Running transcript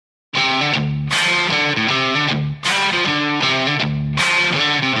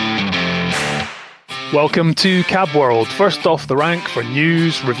Welcome to Cab World, first off the rank for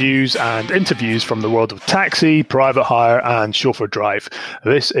news, reviews and interviews from the world of taxi, private hire and chauffeur drive.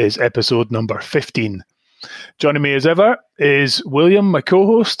 This is episode number 15. Joining me as ever is William, my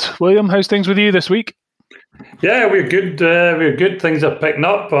co-host. William, how's things with you this week? Yeah, we're good. We're good. Things are picking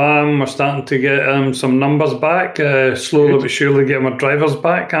up. We're starting to get some numbers back, slowly but surely getting our drivers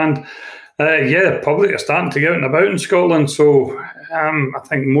back. And the public are starting to get out and about in Scotland. So I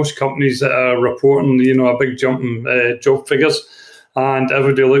think most companies that are reporting, a big jump in job figures, and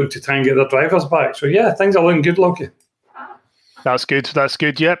everybody looking to try and get their drivers back. So yeah, things are looking good, Loki. That's good. That's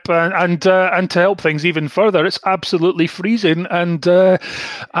good. Yep. And to help things even further, it's absolutely freezing and chucking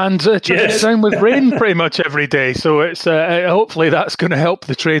it down with rain pretty much every day. So it's hopefully that's going to help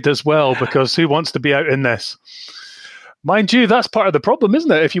the trade as well, because who wants to be out in this? Mind you, that's part of the problem,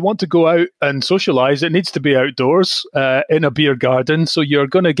 isn't it? If you want to go out and socialise, it needs to be outdoors in a beer garden. So you're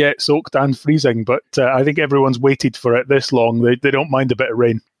going to get soaked and freezing. But I think everyone's waited for it this long. They don't mind a bit of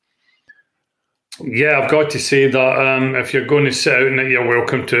rain. Yeah, I've got to say that if you're going to sit out in it, you're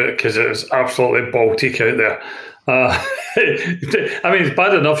welcome to it, because it's absolutely Baltic out there. I mean, it's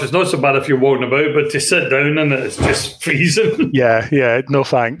bad enough. It's not so bad if you're walking about, but to sit down in it, it's just freezing. Yeah. No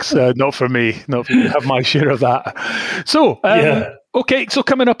thanks. Not for me. Not for me. Have my share of that. So, okay. So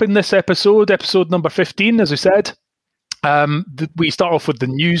coming up in this episode number 15, as we said, we start off with the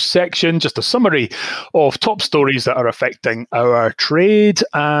news section, just a summary of top stories that are affecting our trade,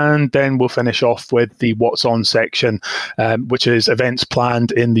 and then we'll finish off with the What's On section, which is events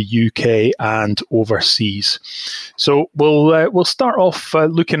planned in the UK and overseas. So we'll start off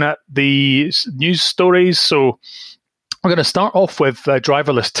looking at the news stories. So we're going to start off with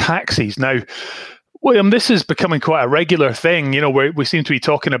driverless taxis. Now, William, this is becoming quite a regular thing. We seem to be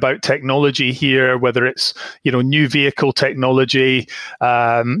talking about technology here, whether it's, new vehicle technology,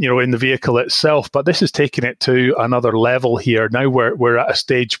 in the vehicle itself. But this is taking it to another level here. Now we're at a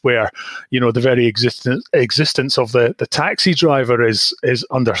stage where, the very existence of the taxi driver is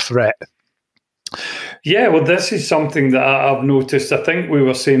under threat. Yeah, well, this is something that I've noticed. I think we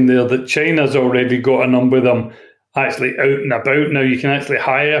were saying there that China's already got a number of them actually out and about. Now you can actually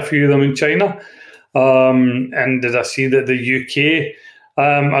hire a few of them in China. And did I see that the UK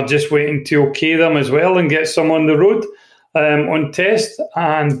are just waiting to okay them as well and get some on the road on test?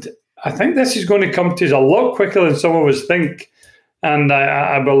 And I think this is going to come to us a lot quicker than some of us think. And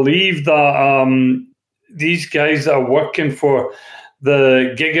I believe that these guys that are working for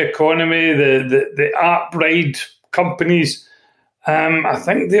the gig economy, the app ride companies, I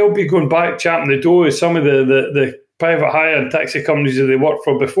think they'll be going back champing the door with some of the private hire and taxi companies that they worked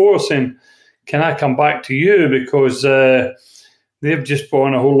for before, saying, can I come back to you, because they've just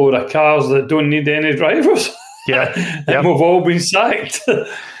bought a whole load of cars that don't need any drivers. Yeah, and we've all been sacked.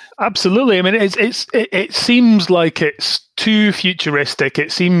 Absolutely. I mean, it seems like it's too futuristic.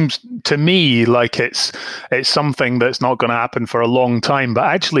 It seems to me like it's something that's not going to happen for a long time. But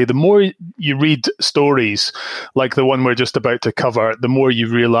actually, the more you read stories like the one we're just about to cover, the more you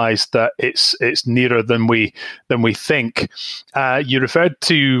realise that it's nearer than we think. You referred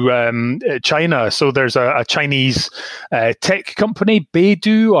to China, so there's a Chinese tech company,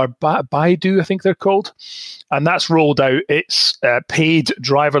 Baidu or Baidu, I think they're called. And that's rolled out its paid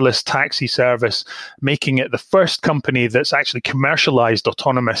driverless taxi service, making it the first company that's actually commercialized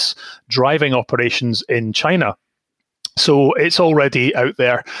autonomous driving operations in China. So it's already out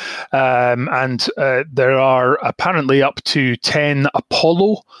there. And there are apparently up to 10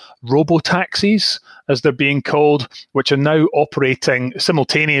 Apollo robotaxis, as they're being called, which are now operating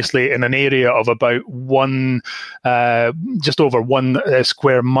simultaneously in an area of about just over 1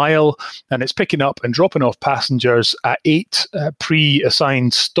 square mile, and it's picking up and dropping off passengers at 8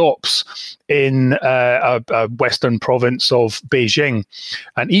 pre-assigned stops in a western province of Beijing,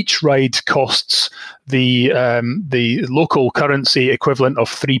 and each ride costs the local currency equivalent of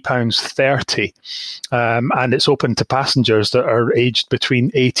 £3.30, and it's open to passengers that are aged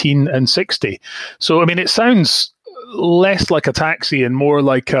between 18 and 60. So, I mean, it sounds less like a taxi and more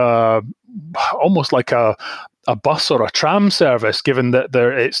like almost like a bus or a tram service, given that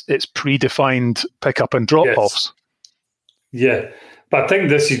it's predefined pickup and drop-offs. Yeah, but I think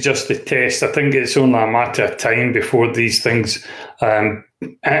this is just the test. I think it's only a matter of time before these things.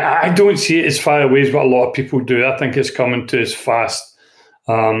 I don't see it as far away as what a lot of people do. I think it's coming to us fast.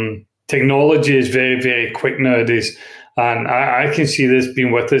 Technology is very, very quick nowadays, and I can see this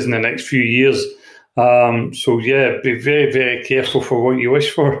being with us in the next few years. So yeah, be very, very careful for what you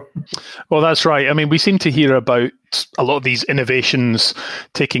wish for. Well, that's right. I mean, we seem to hear about a lot of these innovations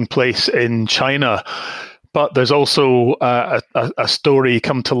taking place in China, But there's also a story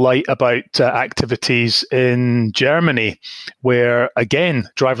come to light about activities in Germany where, again,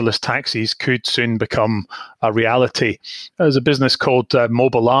 driverless taxis could soon become a reality. There's a business called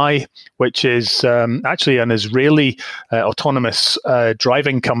Mobileye, which is actually an Israeli autonomous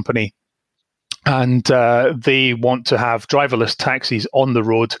driving company. And they want to have driverless taxis on the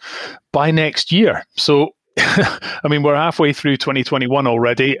road by next year. So I mean, we're halfway through 2021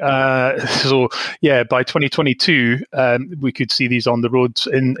 already. So, yeah, by 2022, we could see these on the roads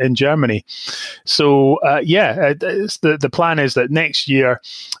in Germany. So, the plan is that next year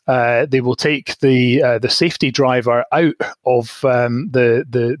they will take the safety driver out of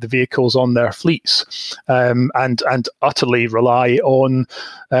the vehicles on their fleets and utterly rely on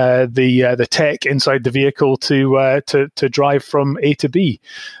the tech inside the vehicle to drive from A to B,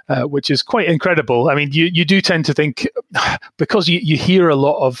 which is quite incredible. I mean, you do tend to think, because you hear a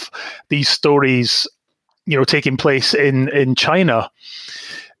lot of these stories, taking place in China.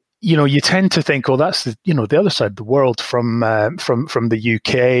 You tend to think, oh, that's the other side of the world from the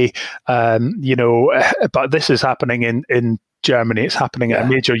UK. But this is happening in Germany. It's happening at a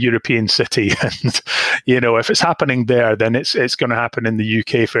major European city, and if it's happening there, then it's going to happen in the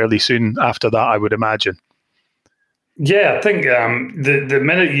UK fairly soon after that, I would imagine. Yeah, I think the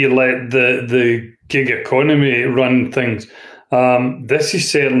minute you let the gig economy run things, this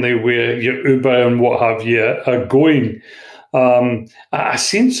is certainly where your Uber and what have you are going. I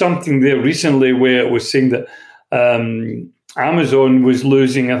seen something there recently where it was saying that Amazon was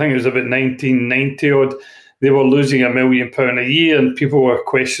losing, I think it was about 1990 odd, they were losing £1 million a year, and people were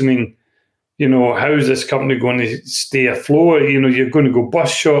questioning, how is this company going to stay afloat? You're going to go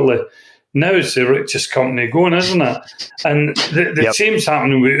bust shortly. Now it's the richest company going, isn't it? And the same's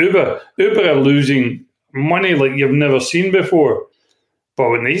happening with Uber. Uber are losing money like you've never seen before. But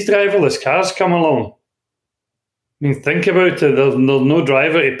when these driverless cars come along, I mean, think about it. There's no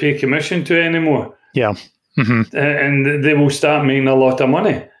driver to pay commission to anymore. Yeah. Mm-hmm. And they will start making a lot of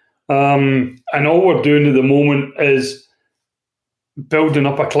money. And all we're doing at the moment is building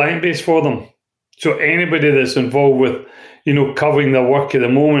up a client base for them. So anybody that's involved with, covering their work at the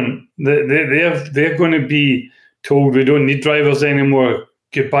moment, they're going to be told, we don't need drivers anymore.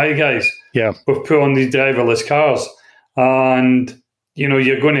 Goodbye, guys. Yeah. We've put on these driverless cars. And,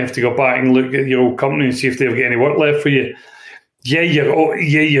 you're going to have to go back and look at your old company and see if they've got any work left for you.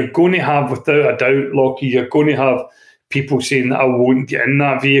 You're going to have, without a doubt, Lockie, you're going to have people saying that I won't get in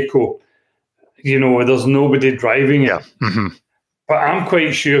that vehicle. There's nobody driving it. Yeah. Mm-hmm. But I'm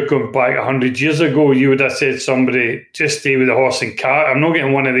quite sure going back 100 years ago, you would have said somebody, just stay with the horse and cart. I'm not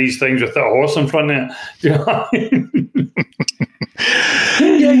getting one of these things without a horse in front of it. Do you know what I mean?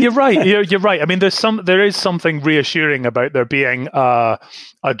 Yeah, you're right. You're right. I mean, there is something reassuring about there being a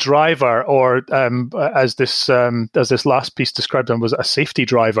driver, or as this last piece described them, was a safety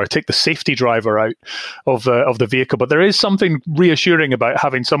driver. Take the safety driver out of the vehicle, but there is something reassuring about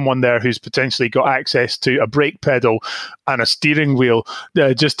having someone there who's potentially got access to a brake pedal and a steering wheel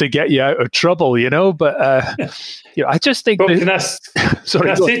just to get you out of trouble. But I just think. Can I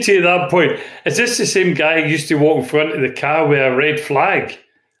say to you at that point, is this the same guy who used to walk in front of the car with a red flag?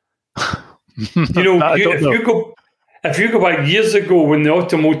 If you go back years ago when the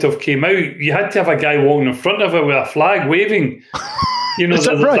automotive came out, you had to have a guy walking in front of it with a flag waving. There's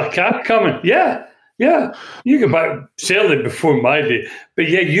a car coming. Yeah. You go back, certainly before my day. But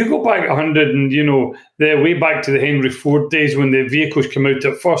yeah, you go back 100 and, they're way back to the Henry Ford days when the vehicles came out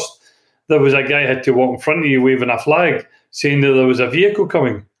at first. There was a guy had to walk in front of you waving a flag saying that there was a vehicle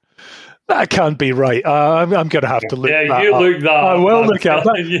coming. That can't be right. I'm going to have to look that up. Yeah, you look that up. I will look at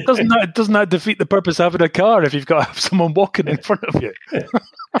that. Doesn't that defeat the purpose of having a car if you've got to have someone walking in front of you?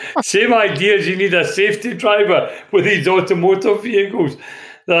 Same idea as you need a safety driver with these automotive vehicles.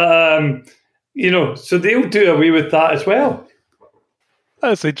 So they'll do away with that as well.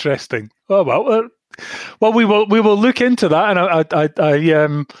 That's interesting. Oh, well, we will look into that,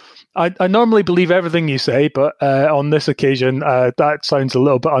 and I normally believe everything you say, but on this occasion, that sounds a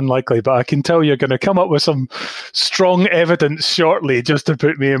little bit unlikely. But I can tell you're going to come up with some strong evidence shortly just to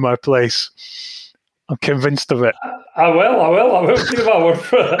put me in my place. I'm convinced of it. I will give my word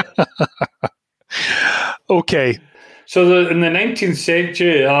for it. Okay. So in the 19th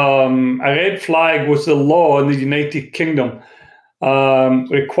century, a red flag was the law in the United Kingdom,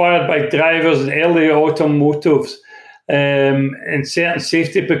 required by drivers in early automotives. And certain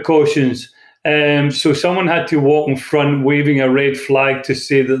safety precautions. So someone had to walk in front waving a red flag to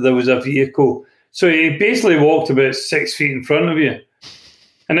say that there was a vehicle. So he basically walked about 6 feet in front of you.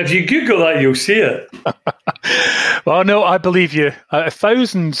 And if you Google that, you'll see it. Well, no, I believe you.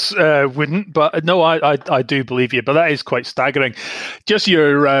 Thousands wouldn't, but no, I do believe you. But that is quite staggering. Just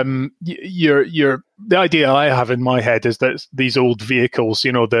the idea I have in my head is that these old vehicles,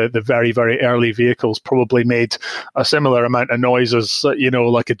 the very, very early vehicles, probably made a similar amount of noise as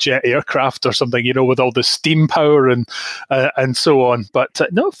like a jet aircraft or something, with all the steam power and so on. But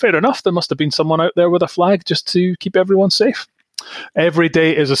no, fair enough. There must have been someone out there with a flag just to keep everyone safe. Every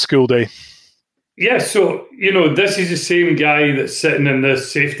day is a school day. Yeah, so, this is the same guy that's sitting in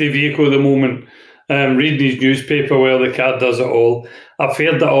this safety vehicle at the moment, reading his newspaper while the car does it all. I've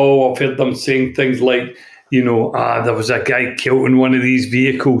heard it all. I've heard them saying things like, there was a guy killed in one of these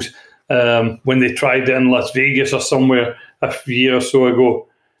vehicles when they tried it in Las Vegas or somewhere a year or so ago.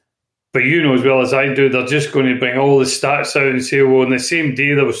 But as well as I do, they're just going to bring all the stats out and say, well, on the same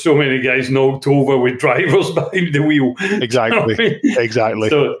day, there were so many guys knocked over with drivers behind the wheel. Exactly. Exactly.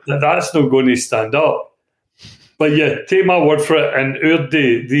 So that's not going to stand up. But yeah, take my word for it. In our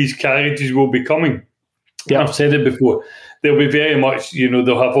day, these carriages will be coming. Yeah. I've said it before. They'll be very much,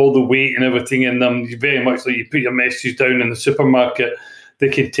 they'll have all the weight and everything in them. Very much like you put your message down in the supermarket. They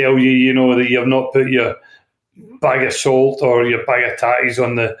can tell you, that you've not put your bag of salt or your bag of tatties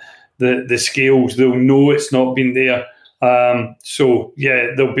on the scales. They'll know it's not been there. So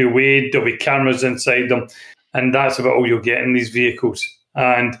yeah, they'll be weighed, there'll be cameras inside them, and that's about all you'll get in these vehicles.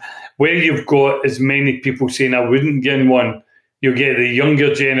 And where you've got as many people saying I wouldn't get in one, you'll get the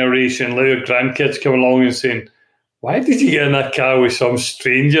younger generation, like your grandkids, come along and saying, why did you get in that car with some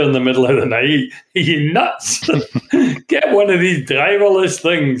stranger in the middle of the night? Are you nuts? Get one of these driverless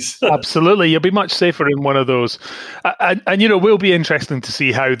things. Absolutely, you'll be much safer in one of those. And will be interesting to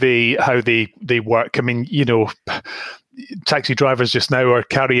see how they work. I mean, taxi drivers just now are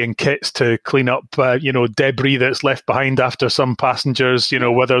carrying kits to clean up, debris that's left behind after some passengers,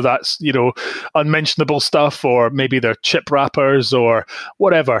 whether that's, unmentionable stuff or maybe they're chip wrappers or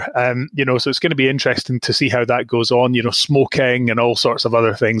whatever. So it's going to be interesting to see how that goes on, smoking and all sorts of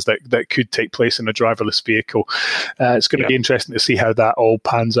other things that could take place in a driverless vehicle. It's going to be interesting to see how that all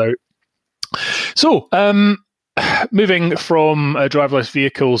pans out. So, moving from driverless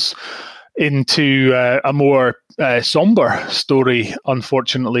vehicles into a more somber story,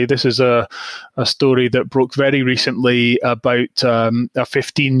 unfortunately. This is a story that broke very recently about a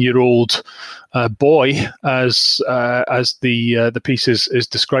 15-year-old boy, as the piece is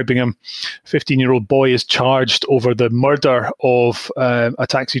describing him. 15-year-old boy is charged over the murder of a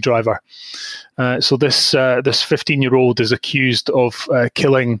taxi driver. So this 15-year-old is accused of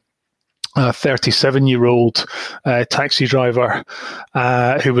killing a 37-year-old taxi driver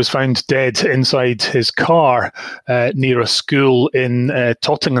who was found dead inside his car near a school in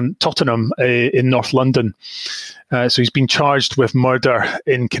Tottenham in North London. So he's been charged with murder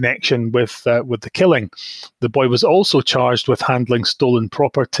in connection with the killing. The boy was also charged with handling stolen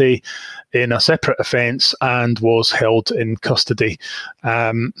property in a separate offence and was held in custody.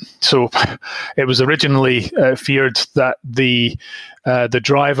 So it was originally feared that the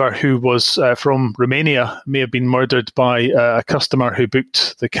driver, who was from Romania, may have been murdered by a customer who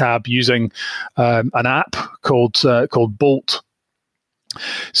booked the cab using an app called Bolt.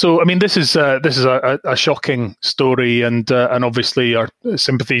 So, I mean, this is a shocking story, and obviously our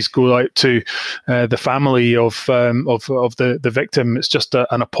sympathies go out to the family of the victim. It's just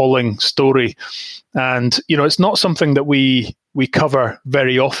an appalling story, and it's not something that we cover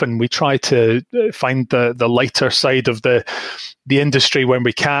very often. We try to find the lighter side of the industry when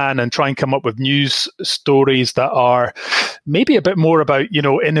we can, and try and come up with news stories that are maybe a bit more about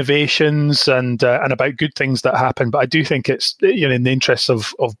innovations and about good things that happen. But I do think it's in the interests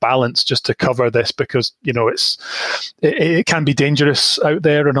of balance just to cover this, because it can be dangerous out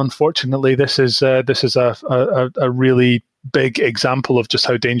there, and unfortunately this is a really big example of just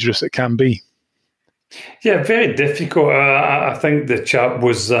how dangerous it can be. Yeah, very difficult. I think the chap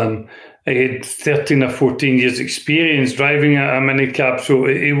was he had 13 or 14 years experience driving a minicab, so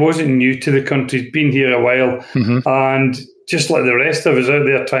he wasn't new to the country. He'd been here a while, mm-hmm. and just like the rest of us out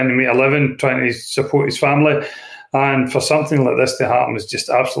there trying to make a living, trying to support his family, and for something like this to happen is just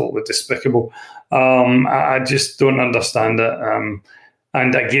absolutely despicable. I just don't understand it.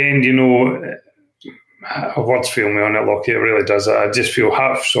 And again, words fail me on it, Lockie. It really does. I just feel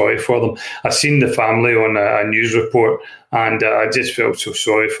half sorry for them. I've seen the family on a news report, and I just felt so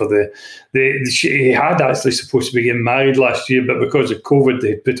sorry for he had actually supposed to be getting married last year, but because of COVID,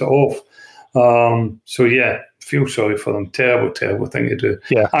 they put it off. So yeah, feel sorry for them. Terrible, terrible thing to do.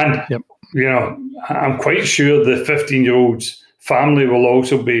 Yeah. And I'm quite sure the 15-year-old's family will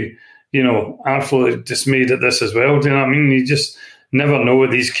also be, absolutely dismayed at this as well. Do you know what I mean? never know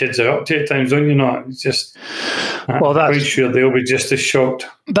what these kids are up to at times, don't you? Not it's just. I'm quite sure they'll be just as shocked.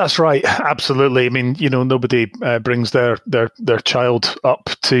 That's right, absolutely. I mean, nobody brings their child up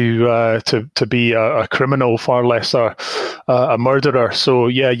to be a criminal, far less a murderer. So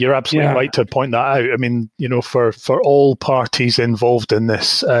yeah, you're absolutely right to point that out. I mean, for all parties involved in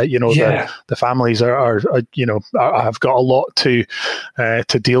this, the families are have got a lot to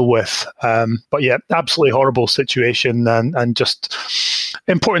deal with. But yeah, absolutely horrible situation, and just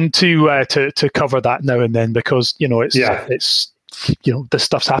important to cover that now and then, because it's this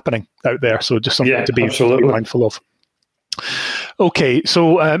stuff's happening out there, so just something to be mindful of. Okay,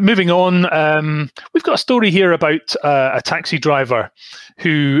 so moving on, we've got a story here about a taxi driver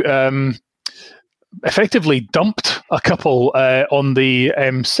who effectively dumped a couple on the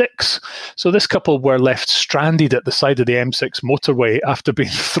M6. So this couple were left stranded at the side of the M6 motorway after being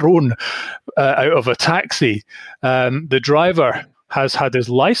thrown out of a taxi. The driver has had his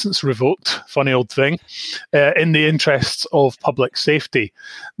license revoked, funny old thing, in the interests of public safety.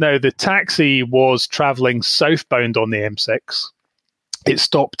 Now, the taxi was travelling southbound on the M6. It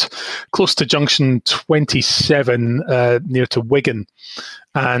stopped close to junction 27 near to Wigan.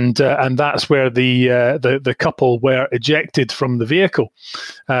 And that's where the couple were ejected from the vehicle.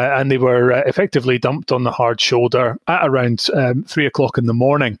 And they were effectively dumped on the hard shoulder at around 3 o'clock in the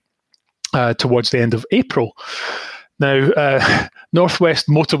morning towards the end of April. Now, Northwest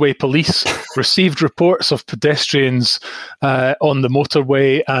Motorway Police received reports of pedestrians on the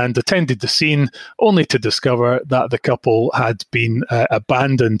motorway and attended the scene, only to discover that the couple had been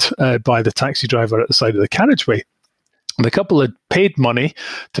abandoned by the taxi driver at the side of the carriageway. The couple had paid money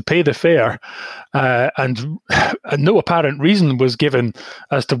to pay the fare, and no apparent reason was given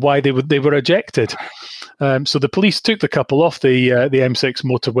as to why they were ejected. So the police took the couple off the M6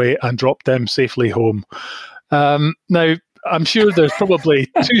 motorway and dropped them safely home. Now, I'm sure there's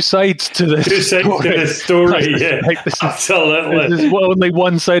probably two sides to this. Two sides to the story, absolutely. This is only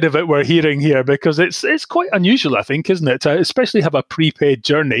one side of it we're hearing here, because it's quite unusual, I think, isn't it, to especially have a prepaid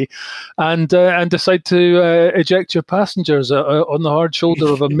journey and decide to eject your passengers on the hard shoulder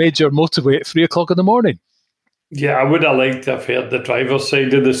of a major motorway at 3 o'clock in the morning. Yeah, I would have liked to have heard the driver's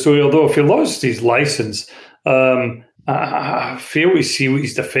side of the story, although if he lost his licence, I fail to see what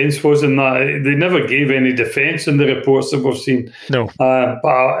his defence was in that. They never gave any defence in the reports that we've seen. No. But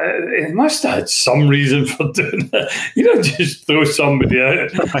it must have had some reason for doing that. You don't just throw somebody out.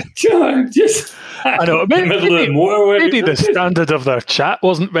 Just I know. Maybe the standard of their chat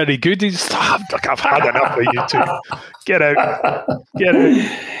wasn't very good. He's I've had enough of you two. Get out. Get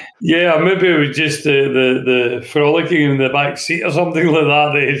out. Yeah, maybe it was just the frolicking in the back seat or something like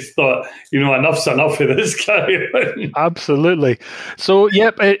that. They just thought, enough's enough of this guy. Absolutely. So,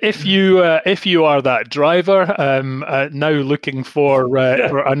 yep. If you are that driver now looking for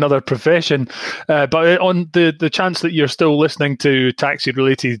another profession, but on the chance that you're still listening to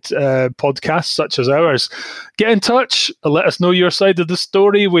taxi-related podcasts such as ours, get in touch. Let us know your side of the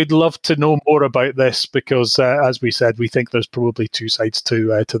story. We'd love to know more about this, because, as we said, we think there's probably two sides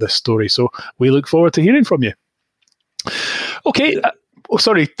to this story. So we look forward to hearing from you. Okay.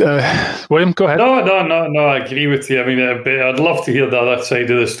 Sorry, William, go ahead. No, I agree with you. I mean, I'd love to hear the other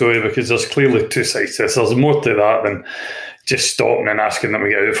side of the story, because there's clearly two sides to this. There's more to that than just stopping and asking them to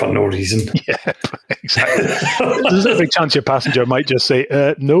get out for no reason. Yeah, exactly. There's a big chance your passenger might just say,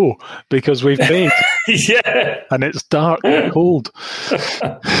 no, because we've paid. Yeah. And it's dark and cold.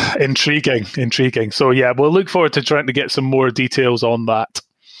 Intriguing. So, yeah, we'll look forward to trying to get some more details on that.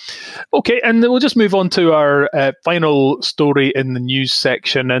 Okay, and we'll just move on to our final story in the news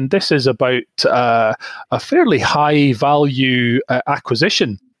section, and this is about a fairly high-value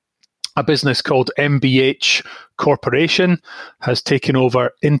acquisition. A business called MBH Corporation has taken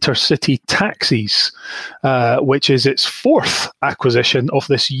over Intercity Taxis, which is its fourth acquisition of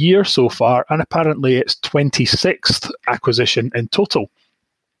this year so far, and apparently its 26th acquisition in total.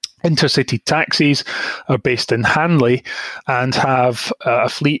 Intercity Taxis are based in Hanley and have a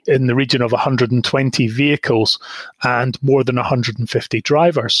fleet in the region of 120 vehicles and more than 150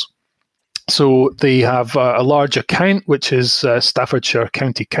 drivers. So they have a large account, which is Staffordshire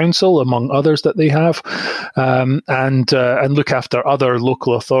County Council, among others that they have, and look after other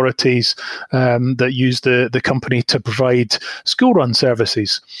local authorities that use the company to provide school run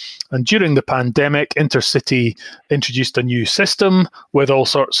services. And during the pandemic, Intercity introduced a new system with all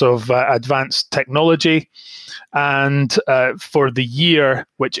sorts of advanced technology. And for the year,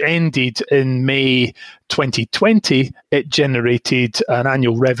 which ended in May 2020, it generated an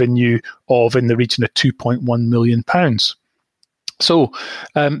annual revenue of in the region of £2.1 million. So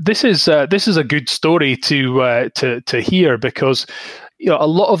this is a good story to hear, because a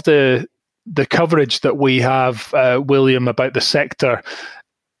lot of the coverage that we have, William, about the sector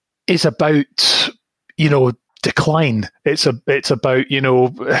is about decline. It's about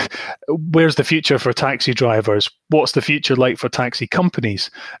where's the future for taxi drivers? What's the future like for taxi companies?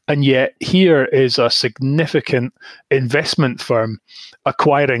 And yet here is a significant investment firm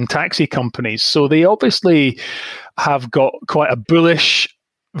acquiring taxi companies. So they obviously have got quite a bullish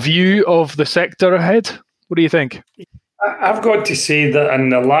view of the sector ahead. What do you think? I've got to say that in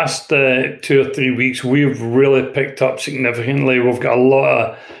the last 2 or 3 weeks, we've really picked up significantly. We've got a lot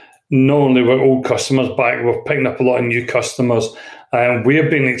of, not only our old customers back, we're picking up a lot of new customers, and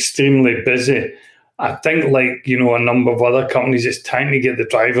we've been extremely busy. I think, like, a number of other companies, it's time to get the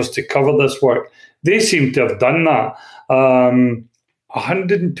drivers to cover this work. They seem to have done that.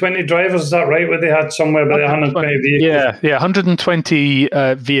 120 drivers, is that right? Where they had somewhere about 120 vehicles? Yeah, 120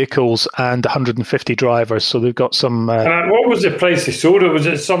 vehicles and 150 drivers. So they've got some. What was the price they sold it? Was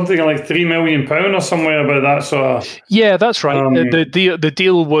it something like £3 million or somewhere about that sort of? Yeah, that's right. The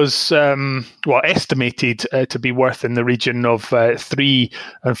deal was estimated to be worth in the region of £3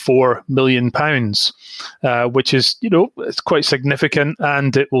 and £4 million, which is it's quite significant,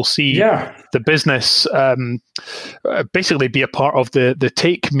 and it will see the business basically be a part of the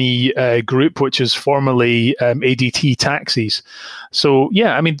Take Me group, which is formerly ADT Taxis. So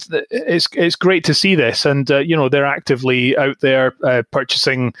yeah, I mean, it's great to see this, and they're actively out there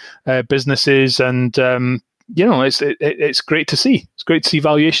purchasing businesses, and it's great to see. It's great to see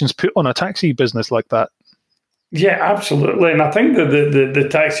valuations put on a taxi business like that. Yeah, absolutely. And I think that the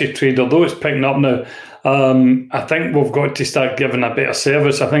taxi trade, although it's picking up now, I think we've got to start giving a better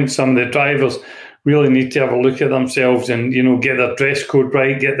service. I think some of the drivers really need to have a look at themselves and, get their dress code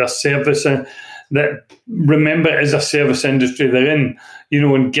right, get their service in. That, remember, it is a service industry they're in,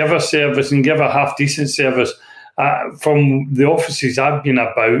 and give a service and give a half-decent service. From the offices I've been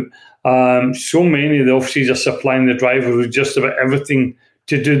about, so many of the offices are supplying the driver with just about everything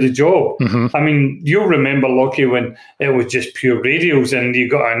to do the job. Mm-hmm. I mean, you'll remember, Lockie, when it was just pure radios and you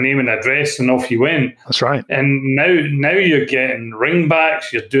got a name and address and off you went. That's right. And now you're getting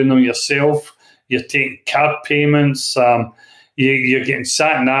ringbacks, you're doing them yourself, you're taking card payments, you're getting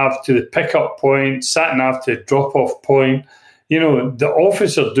sat-nav to the pickup point, sat-nav to the drop-off point. The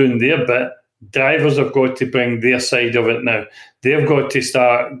office are doing their bit. Drivers have got to bring their side of it now. They've got to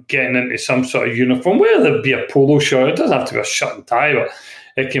start getting into some sort of uniform, whether it be a polo shirt. It doesn't have to be a shirt and tie, but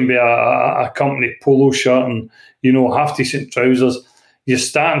it can be a company polo shirt and, half-decent trousers. You're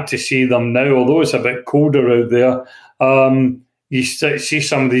starting to see them now, although it's a bit colder out there. You see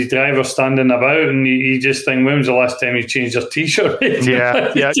some of these drivers standing about and you just think, when was the last time you changed your T-shirt?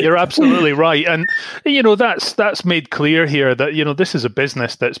 Yeah, you're absolutely right. And, that's made clear here that, this is a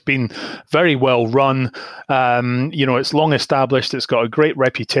business that's been very well run. It's long established. It's got a great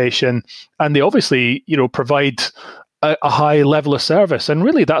reputation. And they obviously, provide a high level of service. And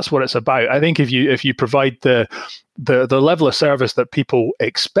really, that's what it's about. I think if you provide the level of service that people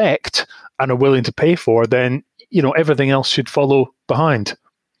expect and are willing to pay for, then everything else should follow behind.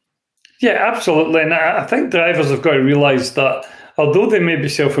 Yeah, absolutely. And I think drivers have got to realise that although they may be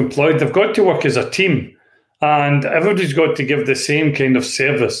self-employed, they've got to work as a team, and everybody's got to give the same kind of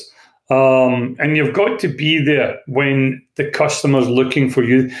service. And you've got to be there when the customer's looking for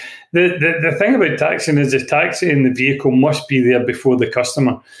you. The thing about taxiing is the taxi in the vehicle must be there before the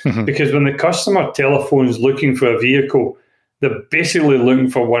customer. Mm-hmm. Because when the customer telephones looking for a vehicle, they're basically looking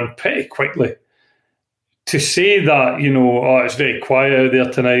for one pretty quickly. To say that, it's very quiet out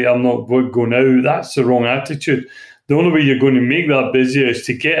there tonight, I'm not going to go now, that's the wrong attitude. The only way you're going to make that busier is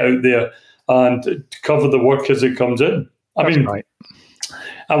to get out there and to cover the work as it comes in. Right.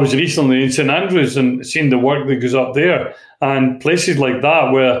 I was recently in St Andrews and seeing the work that goes up there, and places like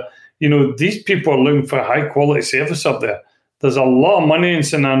that where, these people are looking for high quality service up there. There's a lot of money in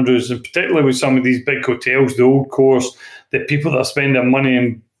St Andrews, and particularly with some of these big hotels, the Old Course, the people that are spending money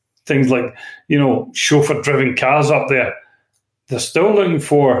in things like, chauffeur-driven cars up there, they're still looking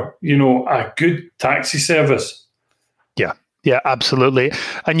for, a good taxi service. Yeah, absolutely.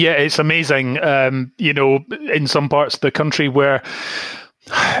 And yeah, it's amazing, in some parts of the country where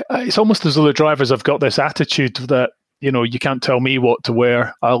it's almost as though the drivers have got this attitude that, you can't tell me what to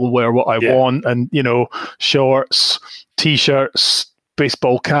wear. I'll wear what I want. And, shorts, T-shirts,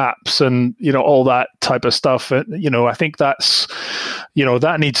 baseball caps, and, all that type of stuff. I think that's,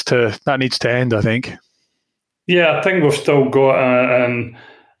 that needs to end, I think. Yeah, I think we've still got, and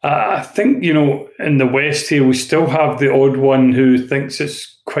I think, in the West here, we still have the odd one who thinks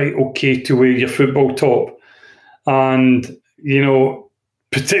it's quite okay to wear your football top. And,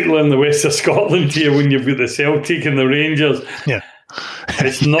 particularly in the west of Scotland here, when you've got the Celtic and the Rangers,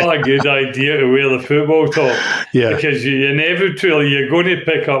 it's not a good idea to wear the football top, because inevitably you're going to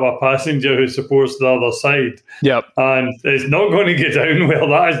pick up a passenger who supports the other side, and it's not going to get down well.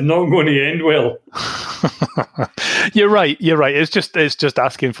 That is not going to end well. You're right. It's just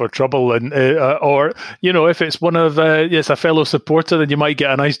asking for trouble, and or if it's one of it's a fellow supporter, then you might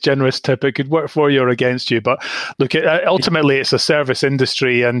get a nice generous tip. It could work for you or against you. But look, ultimately it's a service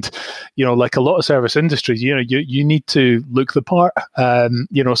industry, and like a lot of service industries, you need to look the part.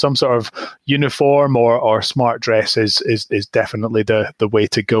 Some sort of uniform or smart dress is definitely the way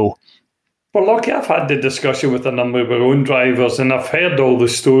to go. Well, look, I've had the discussion with a number of our own drivers, and I've heard all the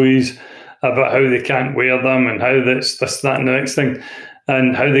stories about how they can't wear them and how this, that, and the next thing,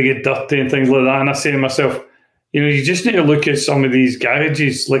 and how they get dirty and things like that. And I say to myself, you just need to look at some of these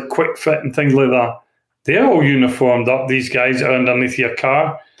garages like Quick Fit and things like that. They're all uniformed up. These guys are underneath your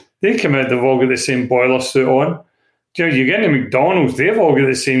car. They come out, they've all got the same boiler suit on. You get into McDonald's, they've all got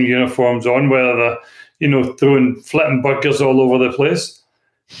the same uniforms on, whether they're throwing flipping burgers all over the place.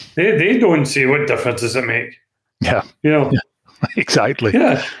 They don't see what difference does it make. Yeah. Exactly.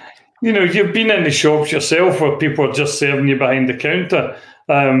 Yeah. You've been in the shops yourself where people are just serving you behind the counter,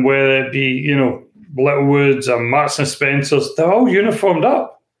 whether it be, Littlewoods or Marks and Spencer's, they're all uniformed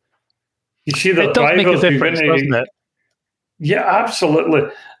up. You see the it does drivers. Make a difference, doesn't it? Yeah, absolutely.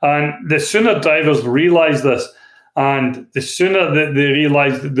 And the sooner drivers realise this, and the sooner that they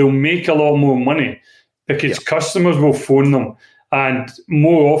realise that they'll make a lot more money, because customers will phone them and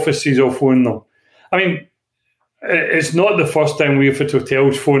more offices will phone them. I mean, it's not the first time we've had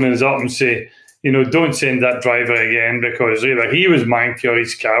hotels phoning us up and say, don't send that driver again because either he was manky or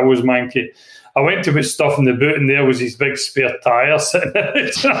his car was manky. I went to put stuff in the boot and there was his big spare tyre sitting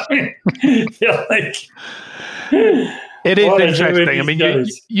in it. You're like... It is interesting. I mean,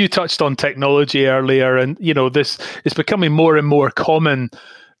 you touched on technology earlier, and this is becoming more and more common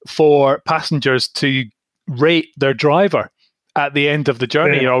for passengers to rate their driver at the end of the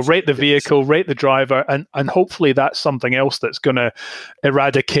journey. Rate the vehicle, rate the driver, and hopefully that's something else that's going to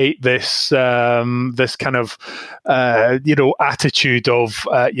eradicate this this kind of attitude of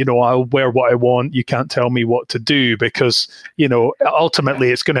I'll wear what I want, you can't tell me what to do, because ultimately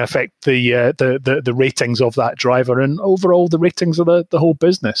it's going to affect the ratings of that driver and overall the ratings of the whole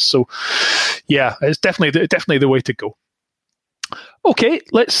business. So yeah, it's definitely the way to go. Okay,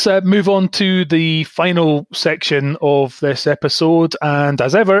 let's move on to the final section of this episode, and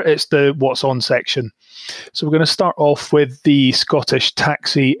as ever, it's the What's On section. So we're going to start off with the Scottish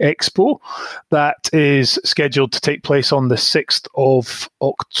Taxi Expo that is scheduled to take place on the 6th of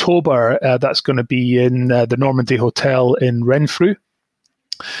October. That's going to be in the Normandy Hotel in Renfrew.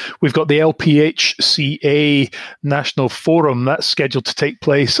 We've got the LPHCA National Forum that's scheduled to take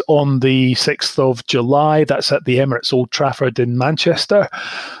place on the 6th of July. That's at the Emirates Old Trafford in Manchester.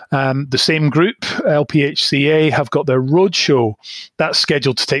 The same group, LPHCA, have got their roadshow. That's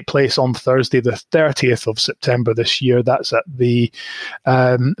scheduled to take place on Thursday, the 30th of September this year. That's at the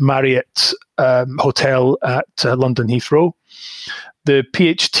Marriott Hotel at London Heathrow. The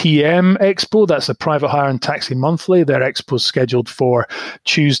PHTM Expo, that's a private hire and taxi monthly. Their expo is scheduled for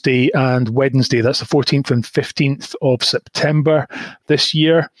Tuesday and Wednesday. That's the 14th and 15th of September this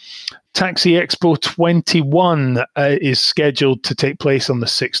year. Taxi Expo 21 is scheduled to take place on the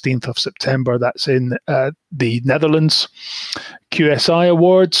 16th of September. That's in the Netherlands. QSI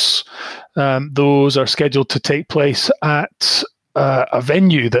Awards, those are scheduled to take place at a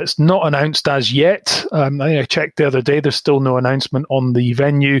venue that's not announced as yet. I checked the other day, there's still no announcement on the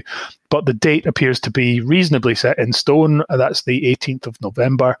venue, but the date appears to be reasonably set in stone. That's the 18th of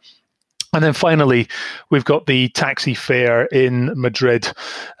November. And then finally, we've got the Taxi Fair in Madrid.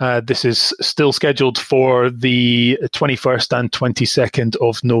 This is still scheduled for the 21st and 22nd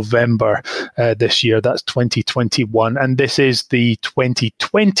of November this year. That's 2021. And this is the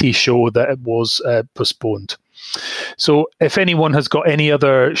 2020 show that was postponed. So if anyone has got any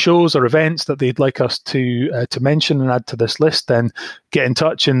other shows or events that they'd like us to mention and add to this list, then get in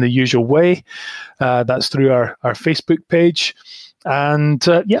touch in the usual way. That's through our Facebook page. And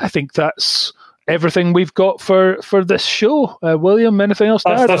I think that's everything we've got for this show. William, anything else to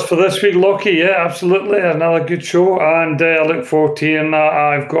add? That's for this week, Lockie. Yeah, absolutely. Another good show. And I look forward to hearing that.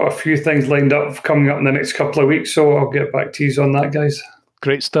 I've got a few things lined up coming up in the next couple of weeks, so I'll get back to you on that, guys.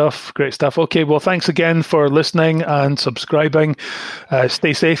 Great stuff. Okay, well, thanks again for listening and subscribing.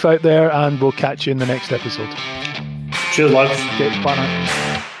 Stay safe out there, and we'll catch you in the next episode. Cheers, lads. Okay, bye now.